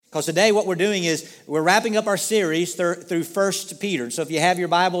Because today what we're doing is we're wrapping up our series through 1 Peter. So if you have your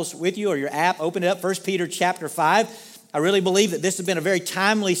Bibles with you or your app, open it up, 1 Peter chapter 5. I really believe that this has been a very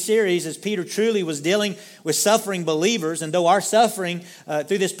timely series as Peter truly was dealing with suffering believers. And though our suffering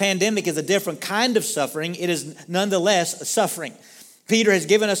through this pandemic is a different kind of suffering, it is nonetheless a suffering. Peter has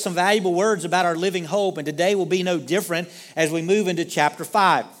given us some valuable words about our living hope, and today will be no different as we move into chapter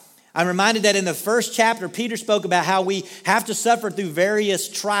 5. I'm reminded that in the first chapter, Peter spoke about how we have to suffer through various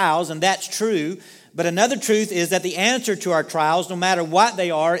trials, and that's true. But another truth is that the answer to our trials, no matter what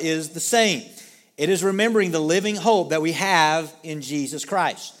they are, is the same. It is remembering the living hope that we have in Jesus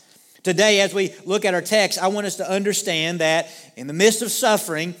Christ. Today, as we look at our text, I want us to understand that in the midst of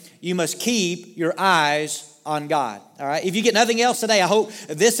suffering, you must keep your eyes on God. All right. If you get nothing else today, I hope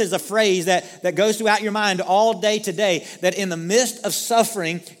this is a phrase that goes throughout your mind all day today, that in the midst of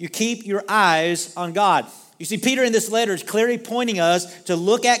suffering, you keep your eyes on God. You see, Peter in this letter is clearly pointing us to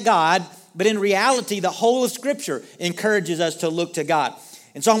look at God, but in reality, the whole of Scripture encourages us to look to God.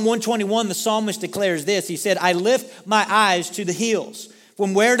 In Psalm 121, the psalmist declares this. He said, I lift my eyes to the hills.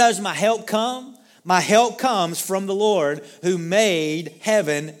 From where does my help come? My help comes from the Lord who made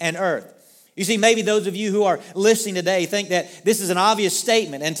heaven and earth. You see, maybe those of you who are listening today think that this is an obvious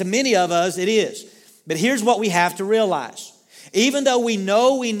statement, and to many of us it is. But here's what we have to realize. Even though we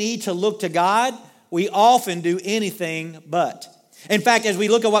know we need to look to God, we often do anything but. In fact, as we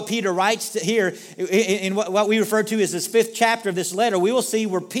look at what Peter writes here in what we refer to as this 5th chapter of this letter, we will see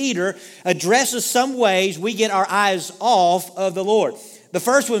where Peter addresses some ways we get our eyes off of the Lord. The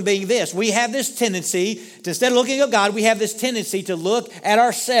first one being this: we have this tendency to, instead of looking at God, we have this tendency to look at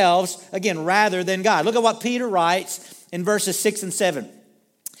ourselves, again, rather than God. Look at what Peter writes in verses 6 and 7.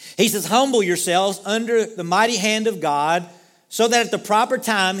 He says, humble yourselves under the mighty hand of God, so that at the proper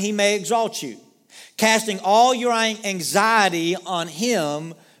time he may exalt you, casting all your anxiety on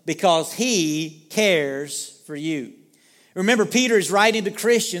him because he cares for you. Remember, Peter is writing to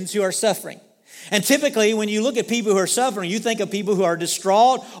Christians who are suffering. And typically, when you look at people who are suffering, you think of people who are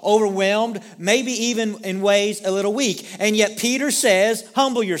distraught, overwhelmed, maybe even in ways a little weak. And yet Peter says,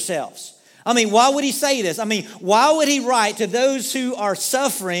 humble yourselves. I mean, why would he say this? I mean, why would he write to those who are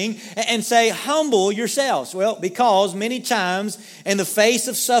suffering and say, humble yourselves? Well, because many times in the face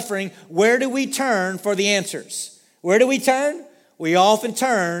of suffering, where do we turn for the answers? Where do we turn? We often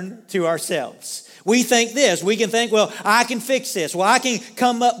turn to ourselves. We think this. We can think, well, I can fix this. Well, I can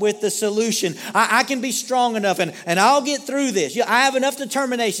come up with the solution. I can be strong enough and I'll get through this. I have enough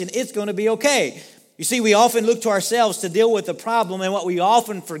determination. It's going to be okay. You see, we often look to ourselves to deal with the problem, and what we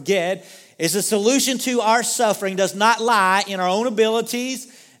often forget is the solution to our suffering does not lie in our own abilities,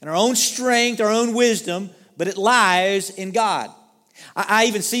 in our own strength, our own wisdom, but it lies in God. I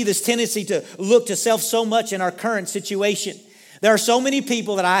even see this tendency to look to self so much in our current situation. There are so many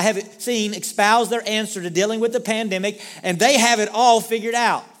people that I have seen espouse their answer to dealing with the pandemic, and they have it all figured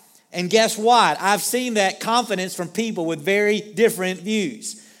out. And guess what? I've seen that confidence from people with very different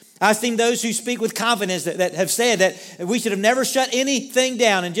views. I've seen those who speak with confidence that have said that we should have never shut anything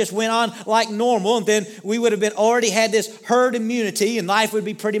down and just went on like normal, and then we would have already had this herd immunity and life would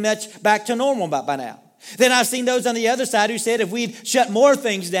be pretty much back to normal by now. Then I've seen those on the other side who said if we'd shut more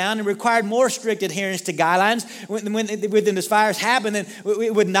things down and required more strict adherence to guidelines when this virus happened, then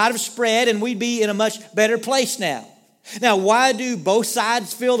it would not have spread and we'd be in a much better place now. Now, why do both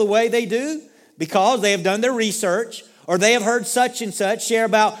sides feel the way they do? Because they have done their research, or they have heard such and such share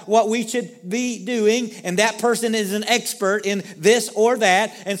about what we should be doing, and that person is an expert in this or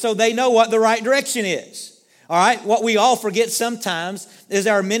that, and so they know what the right direction is. All right, what we all forget sometimes is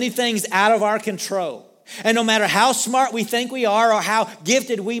there are many things out of our control. And no matter how smart we think we are or how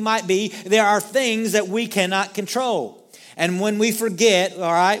gifted we might be, there are things that we cannot control. And when we forget,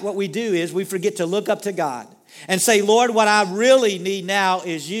 all right, what we do is we forget to look up to God and say, Lord, what I really need now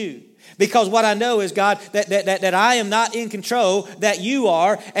is you. Because what I know is, God, that I am not in control, that you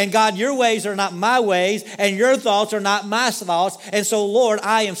are. And God, your ways are not my ways, and your thoughts are not my thoughts. And so, Lord,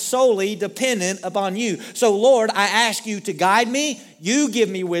 I am solely dependent upon you. So, Lord, I ask you to guide me. You give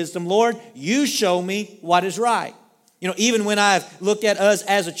me wisdom, Lord. You show me what is right. You know, even when I've looked at us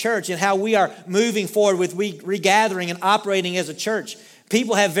as a church and how we are moving forward with regathering and operating as a church,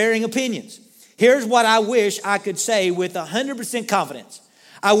 people have varying opinions. Here's what I wish I could say with 100% confidence.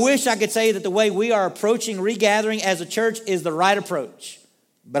 I wish I could say that the way we are approaching regathering as a church is the right approach,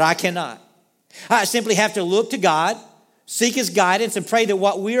 but I cannot. I simply have to look to God, seek His guidance, and pray that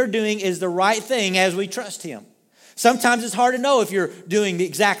what we are doing is the right thing as we trust Him. Sometimes it's hard to know if you're doing the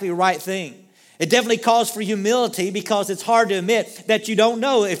exactly right thing. It definitely calls for humility because it's hard to admit that you don't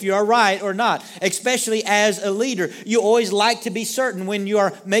know if you are right or not, especially as a leader. You always like to be certain when you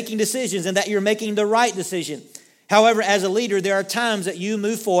are making decisions and that you're making the right decision. However, as a leader, there are times that you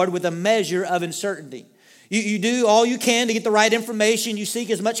move forward with a measure of uncertainty. You do all you can to get the right information. You seek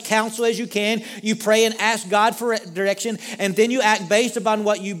as much counsel as you can. You pray and ask God for direction, and then you act based upon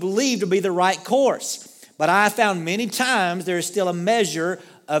what you believe to be the right course. But I have found many times there is still a measure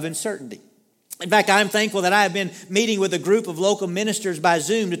of uncertainty. In fact, I'm thankful that I have been meeting with a group of local ministers by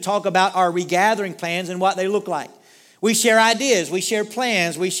Zoom to talk about our regathering plans and what they look like. We share ideas, we share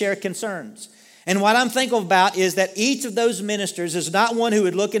plans, we share concerns. And what I'm thankful about is that each of those ministers is not one who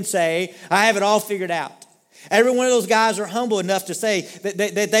would look and say, I have it all figured out. Every one of those guys are humble enough to say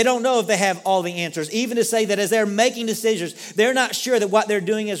that they don't know if they have all the answers, even to say that as they're making decisions, they're not sure that what they're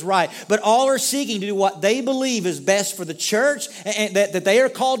doing is right, but all are seeking to do what they believe is best for the church and that they are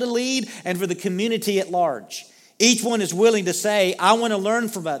called to lead and for the community at large. Each one is willing to say, I want to learn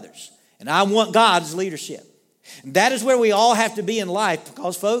from others and I want God's leadership. And that is where we all have to be in life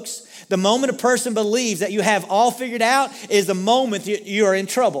because, folks, the moment a person believes that you have all figured out is the moment you are in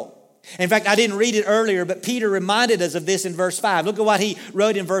trouble. In fact, I didn't read it earlier, but Peter reminded us of this in verse 5. Look at what he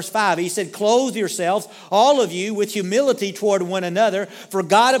wrote in verse 5. He said, clothe yourselves, all of you, with humility toward one another, for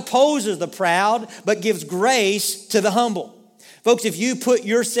God opposes the proud, but gives grace to the humble. Folks, if you put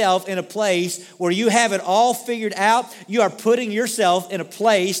yourself in a place where you have it all figured out, you are putting yourself in a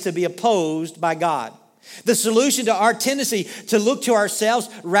place to be opposed by God. The solution to our tendency to look to ourselves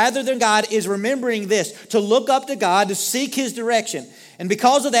rather than God is remembering this, to look up to God, to seek His direction. And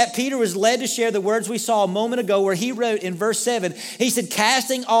because of that, Peter was led to share the words we saw a moment ago where he wrote in verse 7, he said,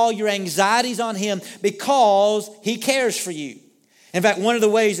 casting all your anxieties on Him because He cares for you. In fact, one of the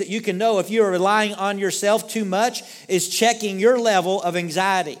ways that you can know if you are relying on yourself too much is checking your level of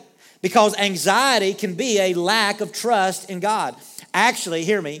anxiety. Because anxiety can be a lack of trust in God. Actually,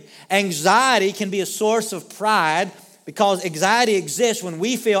 hear me, anxiety can be a source of pride because anxiety exists when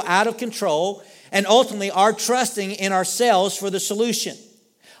we feel out of control and ultimately are trusting in ourselves for the solution.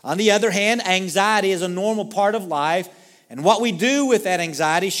 On the other hand, anxiety is a normal part of life, and what we do with that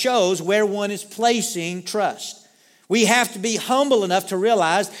anxiety shows where one is placing trust. We have to be humble enough to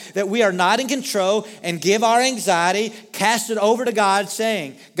realize that we are not in control and give our anxiety, cast it over to God,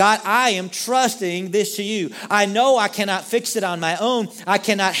 saying, God, I am trusting this to you. I know I cannot fix it on my own. I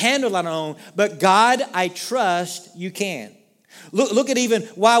cannot handle it on my own, but God, I trust you can. Look at even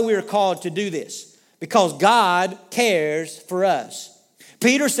why we are called to do this. Because God cares for us.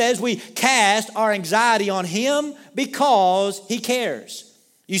 Peter says we cast our anxiety on Him because He cares.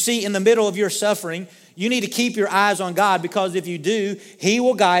 You see, in the middle of your suffering, you need to keep your eyes on God because if you do, He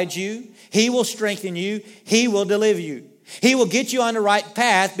will guide you. He will strengthen you. He will deliver you. He will get you on the right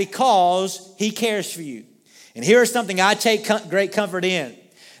path because He cares for you. And here's something I take great comfort in.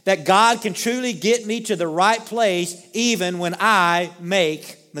 That God can truly get me to the right place even when I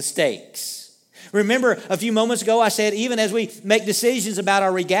make mistakes. Remember a few moments ago I said even as we make decisions about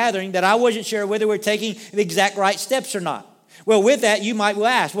our regathering that I wasn't sure whether we're taking the exact right steps or not. Well, with that, you might well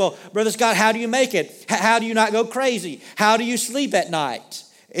ask, well, Brother Scott, how do you make it? How do you not go crazy? How do you sleep at night?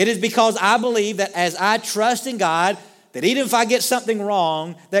 It is because I believe that as I trust in God, that even if I get something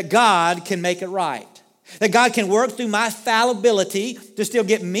wrong, that God can make it right. That God can work through my fallibility to still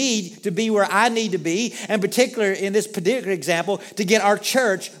get me to be where I need to be, and particularly in this particular example, to get our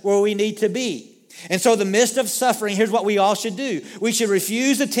church where we need to be. And so in the midst of suffering, here's what we all should do. We should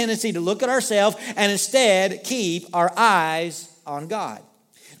refuse the tendency to look at ourselves and instead keep our eyes on God.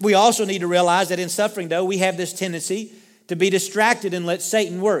 We also need to realize that in suffering, though, we have this tendency to be distracted and let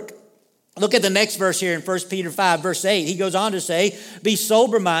Satan work. Look at the next verse here in 1 Peter 5, verse 8. He goes on to say, be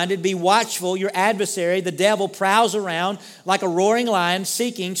sober-minded, be watchful. Your adversary, the devil, prowls around like a roaring lion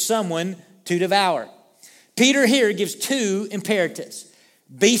seeking someone to devour. Peter here gives two imperatives.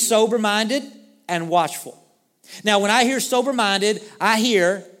 Be sober-minded and watchful. Now, when I hear sober-minded, I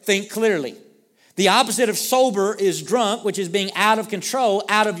hear think clearly. The opposite of sober is drunk, which is being out of control,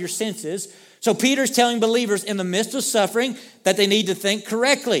 out of your senses. So Peter's telling believers in the midst of suffering that they need to think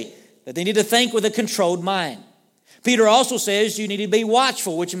correctly, that they need to think with a controlled mind. Peter also says you need to be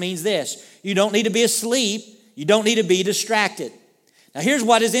watchful, which means this. You don't need to be asleep. You don't need to be distracted. Now, here's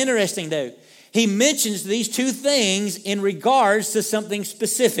what is interesting, though. He mentions these two things in regards to something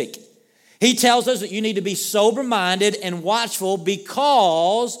specific. He tells us that you need to be sober-minded and watchful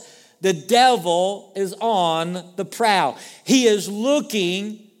because the devil is on the prowl. He is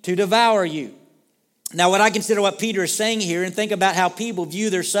looking to devour you. Now, when I consider what Peter is saying here and think about how people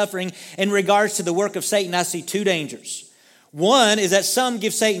view their suffering in regards to the work of Satan, I see two dangers. One is that some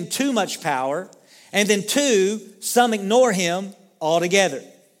give Satan too much power, and then two, some ignore him altogether.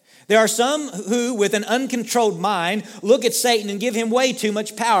 There are some who, with an uncontrolled mind, look at Satan and give him way too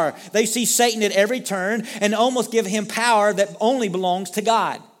much power. They see Satan at every turn and almost give him power that only belongs to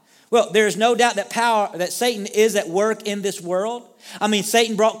God. Well, there is no doubt that Satan is at work in this world. I mean,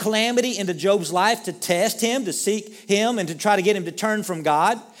 Satan brought calamity into Job's life to test him, to seek him, and to try to get him to turn from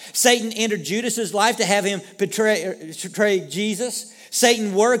God. Satan entered Judas's life to have him betray Jesus.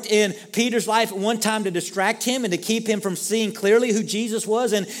 Satan worked in Peter's life at one time to distract him and to keep him from seeing clearly who Jesus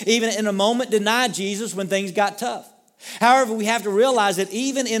was, and even in a moment denied Jesus when things got tough. However, we have to realize that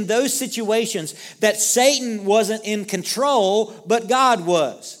even in those situations that Satan wasn't in control, but God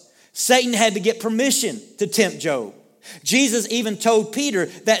was. Satan had to get permission to tempt Job. Jesus even told Peter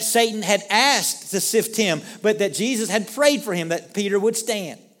that Satan had asked to sift him, but that Jesus had prayed for him that Peter would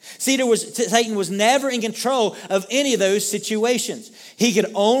stand. Satan was never in control of any of those situations. He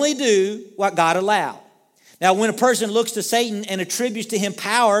could only do what God allowed. Now, when a person looks to Satan and attributes to him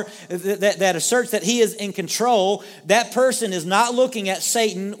power that asserts that he is in control, that person is not looking at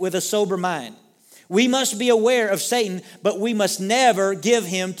Satan with a sober mind. We must be aware of Satan, but we must never give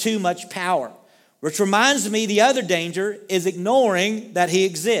him too much power. Which reminds me, the other danger is ignoring that he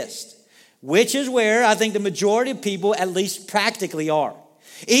exists, which is where I think the majority of people, at least practically, are.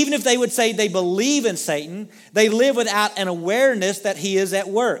 Even if they would say they believe in Satan, they live without an awareness that he is at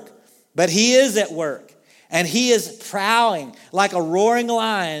work. But he is at work, and he is prowling like a roaring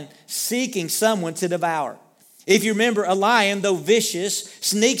lion, seeking someone to devour. If you remember, a lion, though vicious,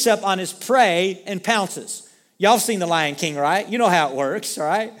 sneaks up on his prey and pounces. Y'all seen The Lion King, right? You know how it works, all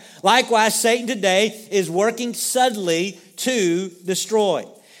right? Likewise, Satan today is working subtly to destroy.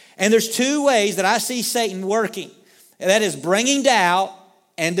 And there's two ways that I see Satan working. And that is bringing doubt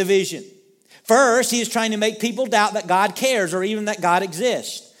and division. First, he is trying to make people doubt that God cares or even that God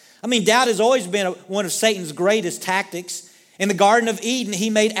exists. I mean, doubt has always been one of Satan's greatest tactics. In the Garden of Eden,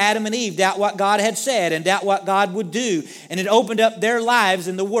 he made Adam and Eve doubt what God had said and doubt what God would do. And it opened up their lives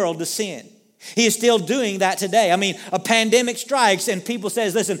in the world to sin. He is still doing that today. I mean, a pandemic strikes and people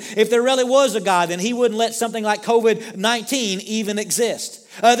says, listen, if there really was a God, then he wouldn't let something like COVID-19 even exist.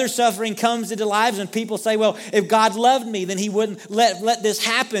 Other suffering comes into lives and people say, well, if God loved me, then he wouldn't let this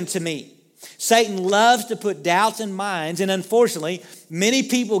happen to me. Satan loves to put doubts in minds, and unfortunately, many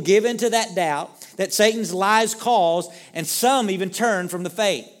people give into that doubt that Satan's lies cause, and some even turn from the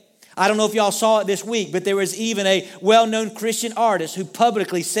faith. I don't know if y'all saw it this week, but there was even a well-known Christian artist who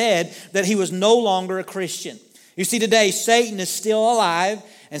publicly said that he was no longer a Christian. You see, today, Satan is still alive,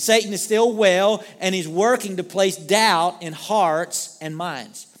 and Satan is still well, and he's working to place doubt in hearts and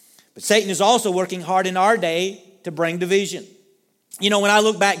minds. But Satan is also working hard in our day to bring division. You know, when I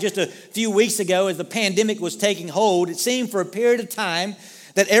look back just a few weeks ago as the pandemic was taking hold, it seemed for a period of time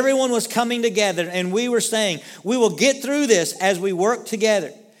that everyone was coming together and we were saying, we will get through this as we work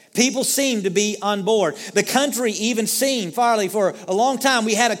together. People seemed to be on board. The country even seemed, Farley, for a long time,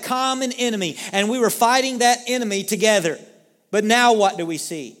 we had a common enemy and we were fighting that enemy together. But now what do we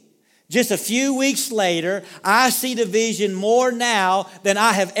see? Just a few weeks later, I see division more now than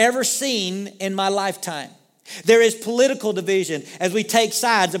I have ever seen in my lifetime. There is political division as we take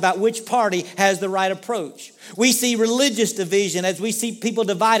sides about which party has the right approach. We see religious division as we see people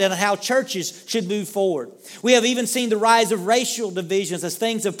divided on how churches should move forward. We have even seen the rise of racial divisions as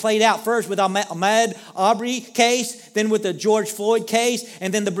things have played out, first with Ahmaud Arbery case, then with the George Floyd case,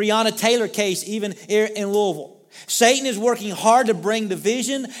 and then the Breonna Taylor case even here in Louisville. Satan is working hard to bring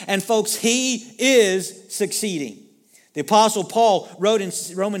division, and folks, he is succeeding. The Apostle Paul wrote in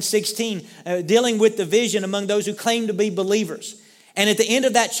Romans 16, dealing with division among those who claim to be believers. And at the end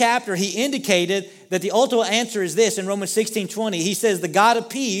of that chapter, he indicated that the ultimate answer is this in Romans 16:20. He says, the God of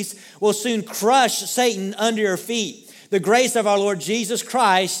peace will soon crush Satan under your feet. The grace of our Lord Jesus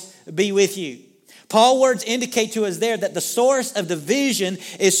Christ be with you. Paul's words indicate to us there that the source of division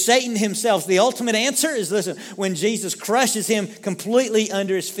is Satan himself. The ultimate answer is, listen, when Jesus crushes him completely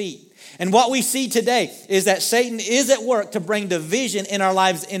under his feet. And what we see today is that Satan is at work to bring division in our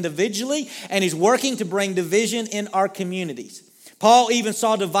lives individually, and he's working to bring division in our communities. Paul even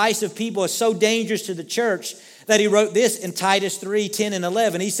saw divisive people as so dangerous to the church that he wrote this in Titus 3:10 and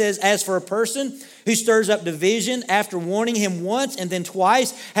 11. He says, as for a person who stirs up division after warning him once and then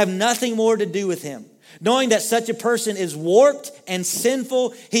twice, have nothing more to do with him. Knowing that such a person is warped and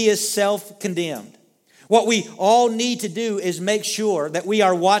sinful, he is self-condemned. What we all need to do is make sure that we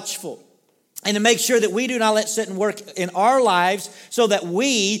are watchful and to make sure that we do not let Satan work in our lives so that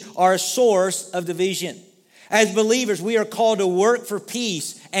we are a source of division. As believers, we are called to work for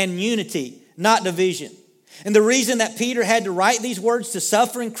peace and unity, not division. And the reason that Peter had to write these words to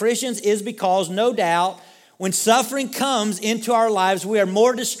suffering Christians is because, no doubt, when suffering comes into our lives, we are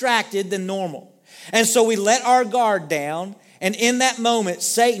more distracted than normal. And so we let our guard down, and in that moment,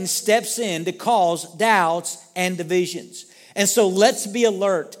 Satan steps in to cause doubts and divisions. And so let's be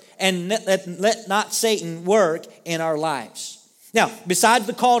alert and let not Satan work in our lives. Now, besides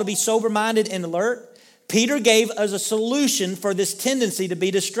the call to be sober-minded and alert, Peter gave us a solution for this tendency to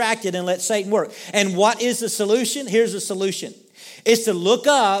be distracted and let Satan work. And what is the solution? Here's the solution. It's to look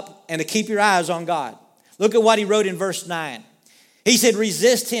up and to keep your eyes on God. Look at what he wrote in verse 9. He said,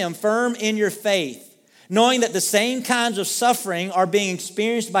 resist him firm in your faith, knowing that the same kinds of suffering are being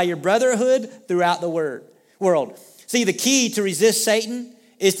experienced by your brotherhood throughout the world. See, the key to resist Satan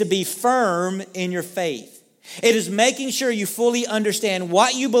is to be firm in your faith. It is making sure you fully understand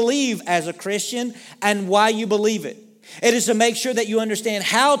what you believe as a Christian and why you believe it. It is to make sure that you understand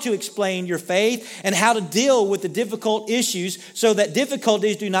how to explain your faith and how to deal with the difficult issues so that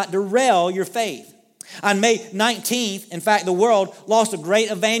difficulties do not derail your faith. On May 19th, in fact, the world lost a great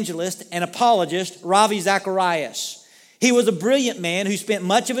evangelist and apologist, Ravi Zacharias. He was a brilliant man who spent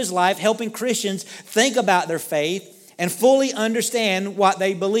much of his life helping Christians think about their faith and fully understand what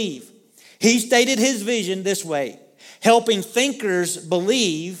they believe. He stated his vision this way: helping thinkers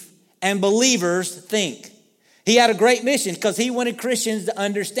believe and believers think. He had a great mission because he wanted Christians to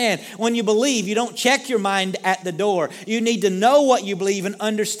understand. When you believe, you don't check your mind at the door. You need to know what you believe and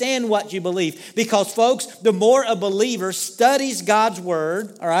understand what you believe. Because, folks, the more a believer studies God's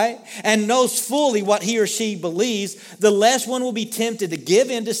word, all right, and knows fully what he or she believes, the less one will be tempted to give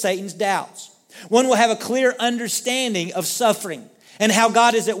in to Satan's doubts. One will have a clear understanding of suffering and how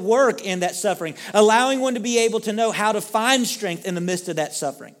God is at work in that suffering, allowing one to be able to know how to find strength in the midst of that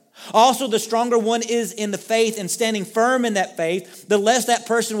suffering. Also, the stronger one is in the faith and standing firm in that faith, the less that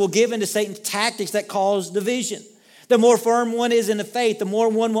person will give into Satan's tactics that cause division. The more firm one is in the faith, the more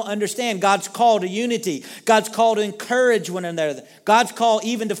one will understand God's call to unity, God's call to encourage one another, God's call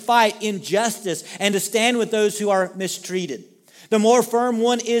even to fight injustice and to stand with those who are mistreated. The more firm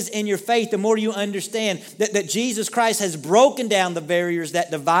one is in your faith, the more you understand that Jesus Christ has broken down the barriers that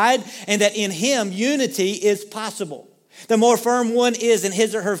divide and that in him unity is possible. The more firm one is in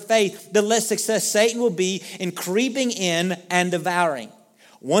his or her faith, the less success Satan will be in creeping in and devouring.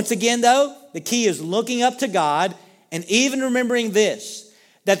 Once again, though, the key is looking up to God and even remembering this,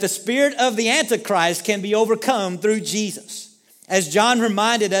 that the spirit of the Antichrist can be overcome through Jesus. As John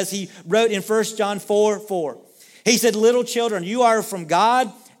reminded us, he wrote in 1 John 4:4. He said, little children, you are from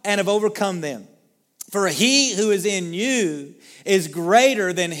God and have overcome them. For he who is in you is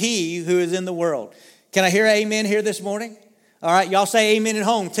greater than he who is in the world. Can I hear amen here this morning? All right, y'all say amen at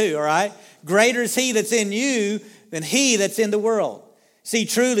home too, all right? Greater is he that's in you than he that's in the world. See,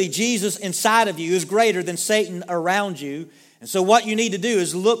 truly, Jesus inside of you is greater than Satan around you. And so what you need to do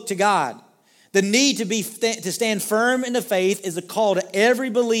is look to God. The need to stand firm in the faith is a call to every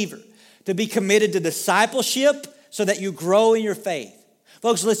believer to be committed to discipleship so that you grow in your faith.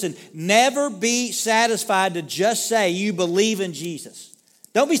 Folks, listen, never be satisfied to just say you believe in Jesus.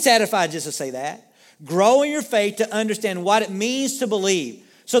 Don't be satisfied just to say that. Grow in your faith to understand what it means to believe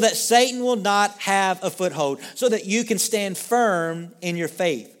so that Satan will not have a foothold, so that you can stand firm in your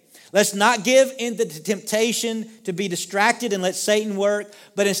faith. Let's not give in to the temptation to be distracted and let Satan work,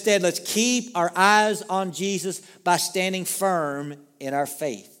 but instead let's keep our eyes on Jesus by standing firm in our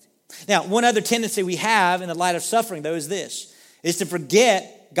faith. Now, one other tendency we have in the light of suffering, though, is to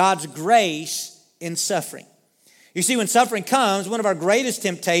forget God's grace in suffering. You see, when suffering comes, one of our greatest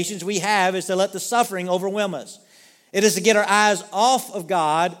temptations we have is to let the suffering overwhelm us. It is to get our eyes off of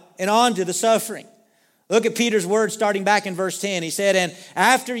God and onto the suffering. Look at Peter's words starting back in verse 10. He said, and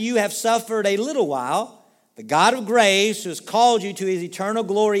after you have suffered a little while, the God of grace, who has called you to his eternal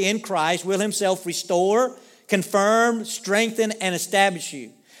glory in Christ, will himself restore, confirm, strengthen, and establish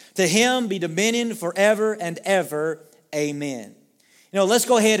you. To him be dominion forever and ever. Amen. You know, let's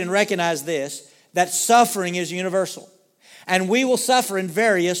go ahead and recognize this, that suffering is universal. And we will suffer in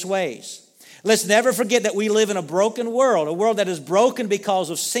various ways. Let's never forget that we live in a broken world, a world that is broken because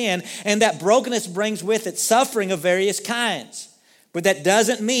of sin, and that brokenness brings with it suffering of various kinds. But that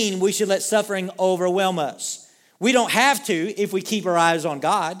doesn't mean we should let suffering overwhelm us. We don't have to if we keep our eyes on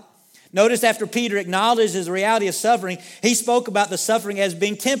God. Notice after Peter acknowledges the reality of suffering, he spoke about the suffering as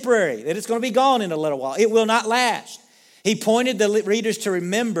being temporary, that it's going to be gone in a little while. It will not last. He pointed the readers to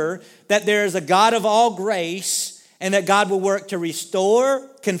remember that there is a God of all grace and that God will work to restore,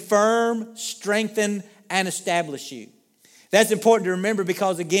 confirm, strengthen, and establish you. That's important to remember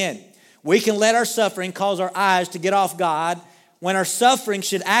because, again, we can let our suffering cause our eyes to get off God when our suffering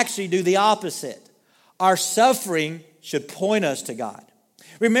should actually do the opposite. our suffering should point us to God.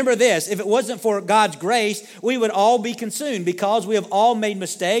 Remember this, if it wasn't for God's grace, we would all be consumed because we have all made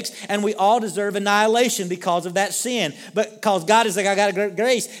mistakes and we all deserve annihilation because of that sin. But because God is like, I got a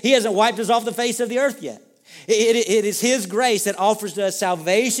grace, He hasn't wiped us off the face of the earth yet. It is His grace that offers us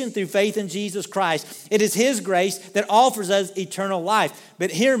salvation through faith in Jesus Christ. It is His grace that offers us eternal life.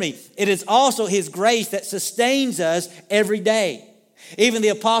 But hear me, it is also His grace that sustains us every day. Even the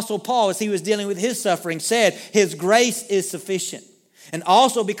Apostle Paul, as he was dealing with his suffering, said His grace is sufficient. And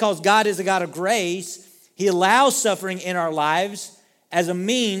also because God is a God of grace, He allows suffering in our lives as a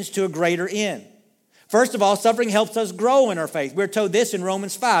means to a greater end. First of all, suffering helps us grow in our faith. We're told this in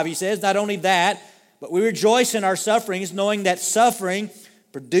Romans 5. He says, not only that, but we rejoice in our sufferings, knowing that suffering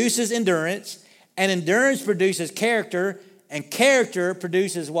produces endurance, and endurance produces character, and character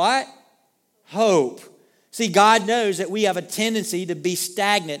produces what? Hope. See, God knows that we have a tendency to be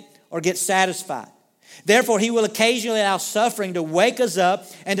stagnant or get satisfied. Therefore, He will occasionally allow suffering to wake us up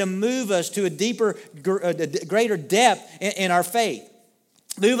and to move us to a deeper, greater depth in our faith.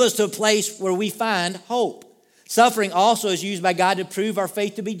 Move us to a place where we find hope. Suffering also is used by God to prove our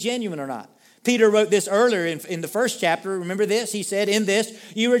faith to be genuine or not. Peter wrote this earlier in the first chapter. Remember this? He said, in this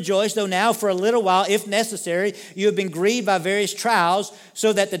you rejoice, though now for a little while, if necessary, you have been grieved by various trials,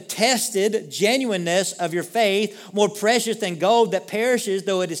 so that the tested genuineness of your faith, more precious than gold that perishes,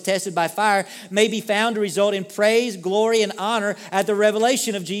 though it is tested by fire, may be found to result in praise, glory, and honor at the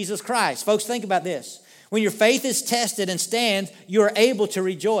revelation of Jesus Christ. Folks, think about this. When your faith is tested and stands, you are able to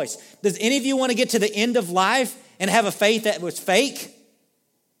rejoice. Does any of you want to get to the end of life and have a faith that was fake?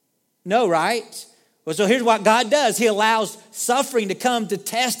 No, right? Well, so here's what God does. He allows suffering to come to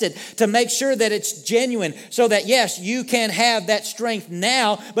test it, to make sure that it's genuine, so that, yes, you can have that strength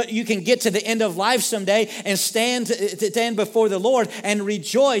now, but you can get to the end of life someday and stand before the Lord and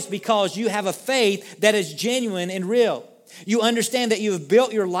rejoice because you have a faith that is genuine and real. You understand that you have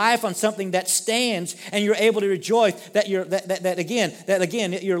built your life on something that stands, and you're able to rejoice that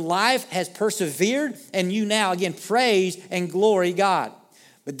your life has persevered, and you now again praise and glory God.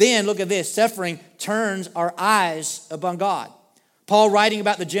 But then look at this, suffering turns our eyes upon God. Paul, writing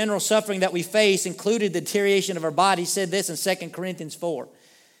about the general suffering that we face, included the deterioration of our body, said this in 2 Corinthians 4.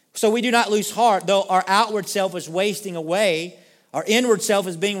 So we do not lose heart, though our outward self is wasting away, our inward self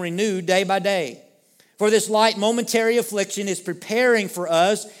is being renewed day by day. For this light momentary affliction is preparing for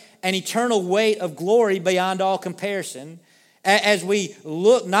us an eternal weight of glory beyond all comparison, as we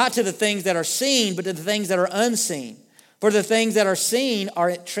look not to the things that are seen, but to the things that are unseen. For the things that are seen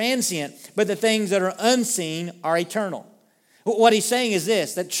are transient, but the things that are unseen are eternal. What he's saying is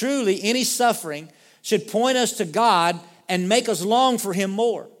this, that truly any suffering should point us to God and make us long for Him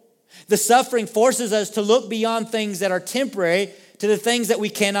more. The suffering forces us to look beyond things that are temporary to the things that we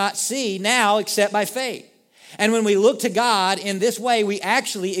cannot see now except by faith. And when we look to God in this way, we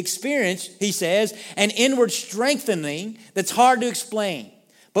actually experience, he says, an inward strengthening that's hard to explain.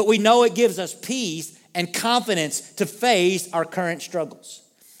 But we know it gives us peace and confidence to face our current struggles.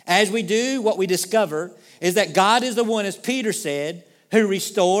 As we do, what we discover is that God is the one, as Peter said, who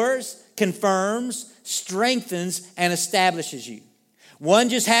restores, confirms, strengthens, and establishes you. One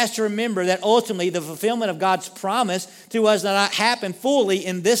just has to remember that ultimately the fulfillment of God's promise to us does not happen fully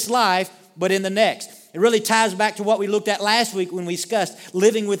in this life, but in the next. It really ties back to what we looked at last week when we discussed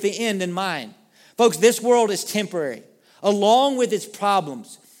living with the end in mind. Folks, this world is temporary, along with its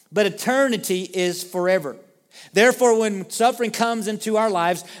problems. But eternity is forever. Therefore, when suffering comes into our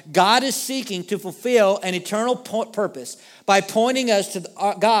lives, God is seeking to fulfill an eternal purpose by pointing us to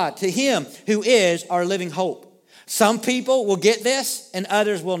God, to Him who is our living hope. Some people will get this and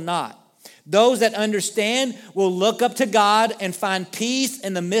others will not. Those that understand will look up to God and find peace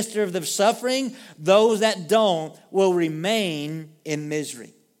in the midst of the suffering. Those that don't will remain in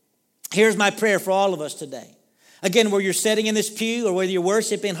misery. Here's my prayer for all of us today. Again, where you're sitting in this pew or whether you're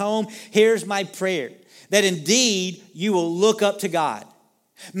worshiping home, here's my prayer, that indeed you will look up to God.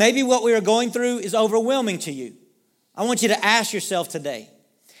 Maybe what we are going through is overwhelming to you. I want you to ask yourself today,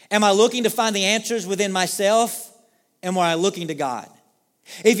 am I looking to find the answers within myself, and am I looking to God?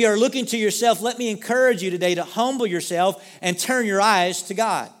 If you are looking to yourself, let me encourage you today to humble yourself and turn your eyes to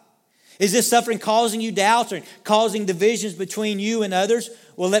God. Is this suffering causing you doubts or causing divisions between you and others?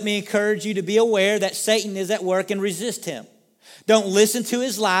 Well, let me encourage you to be aware that Satan is at work and resist him. Don't listen to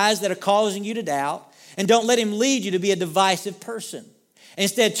his lies that are causing you to doubt, and don't let him lead you to be a divisive person.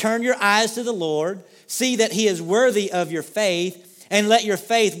 Instead, turn your eyes to the Lord, see that He is worthy of your faith, and let your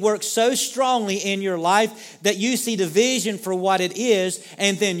faith work so strongly in your life that you see division for what it is,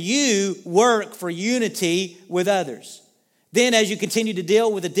 and then you work for unity with others. Then as you continue to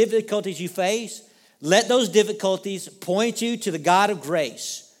deal with the difficulties you face, let those difficulties point you to the God of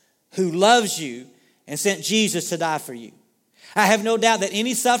grace who loves you and sent Jesus to die for you. I have no doubt that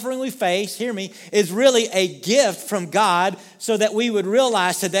any suffering we face, hear me, is really a gift from God so that we would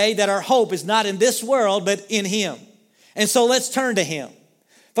realize today that our hope is not in this world but in Him. And so let's turn to Him.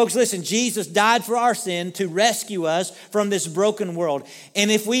 Folks, listen, Jesus died for our sin to rescue us from this broken world.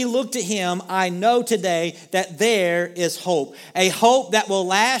 And if we look to Him, I know today that there is hope. A hope that will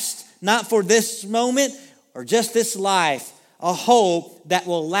last not for this moment or just this life. A hope that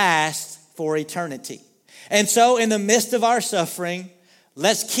will last for eternity. And so in the midst of our suffering,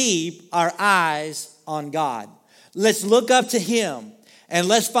 let's keep our eyes on God. Let's look up to Him and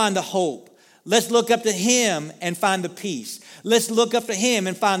let's find the hope. Let's look up to Him and find the peace. Let's look up to Him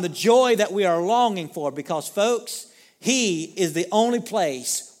and find the joy that we are longing for, because, folks, He is the only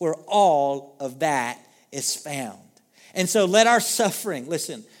place where all of that is found. And so let our suffering,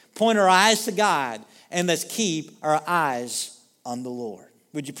 listen, point our eyes to God, and let's keep our eyes on the Lord.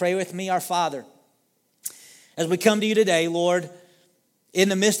 Would you pray with me? Our Father, as we come to you today, Lord, in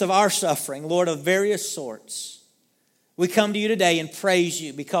the midst of our suffering, Lord, of various sorts, we come to you today and praise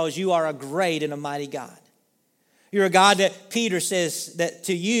you because you are a great and a mighty God. You're a God that Peter says that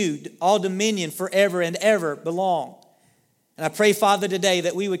to you all dominion forever and ever belong. And I pray, Father, today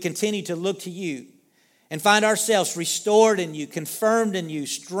that we would continue to look to you and find ourselves restored in you, confirmed in you,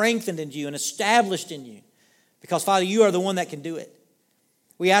 strengthened in you, and established in you. Because, Father, you are the one that can do it.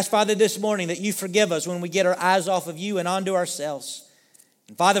 We ask, Father, this morning that you forgive us when we get our eyes off of you and onto ourselves.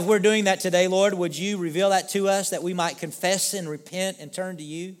 And Father, if we're doing that today, Lord, would you reveal that to us that we might confess and repent and turn to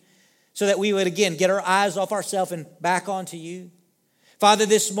you so that we would, again, get our eyes off ourselves and back onto you. Father,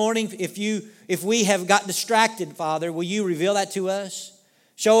 this morning, if we have got distracted, Father, will you reveal that to us?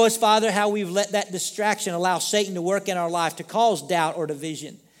 Show us, Father, how we've let that distraction allow Satan to work in our life to cause doubt or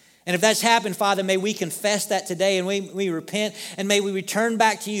division. And if that's happened, Father, may we confess that today and we repent and may we return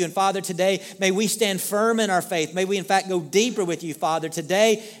back to you. And Father, today, may we stand firm in our faith. May we, in fact, go deeper with you, Father,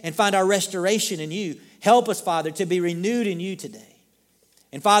 today and find our restoration in you. Help us, Father, to be renewed in you today.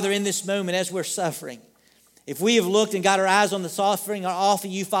 And Father, in this moment, as we're suffering, if we have looked and got our eyes on the suffering or off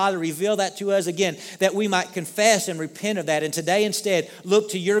of you, Father, reveal that to us again, that we might confess and repent of that. And today, instead, look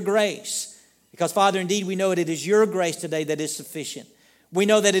to your grace. Because, Father, indeed, we know that it is your grace today that is sufficient. We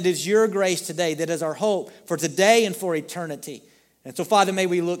know that it is your grace today that is our hope for today and for eternity. And so, Father, may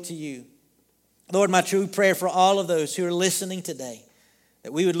we look to you. Lord, my true prayer for all of those who are listening today,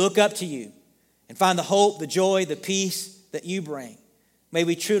 that we would look up to you and find the hope, the joy, the peace that you bring. May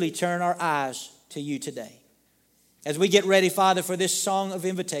we truly turn our eyes to you today. As we get ready, Father, for this song of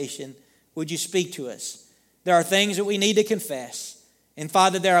invitation, would you speak to us? There are things that we need to confess. And,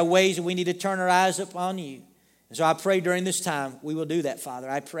 Father, there are ways that we need to turn our eyes upon you. And so I pray during this time we will do that, Father.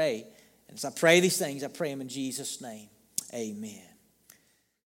 I pray. And as I pray these things, I pray them in Jesus' name. Amen.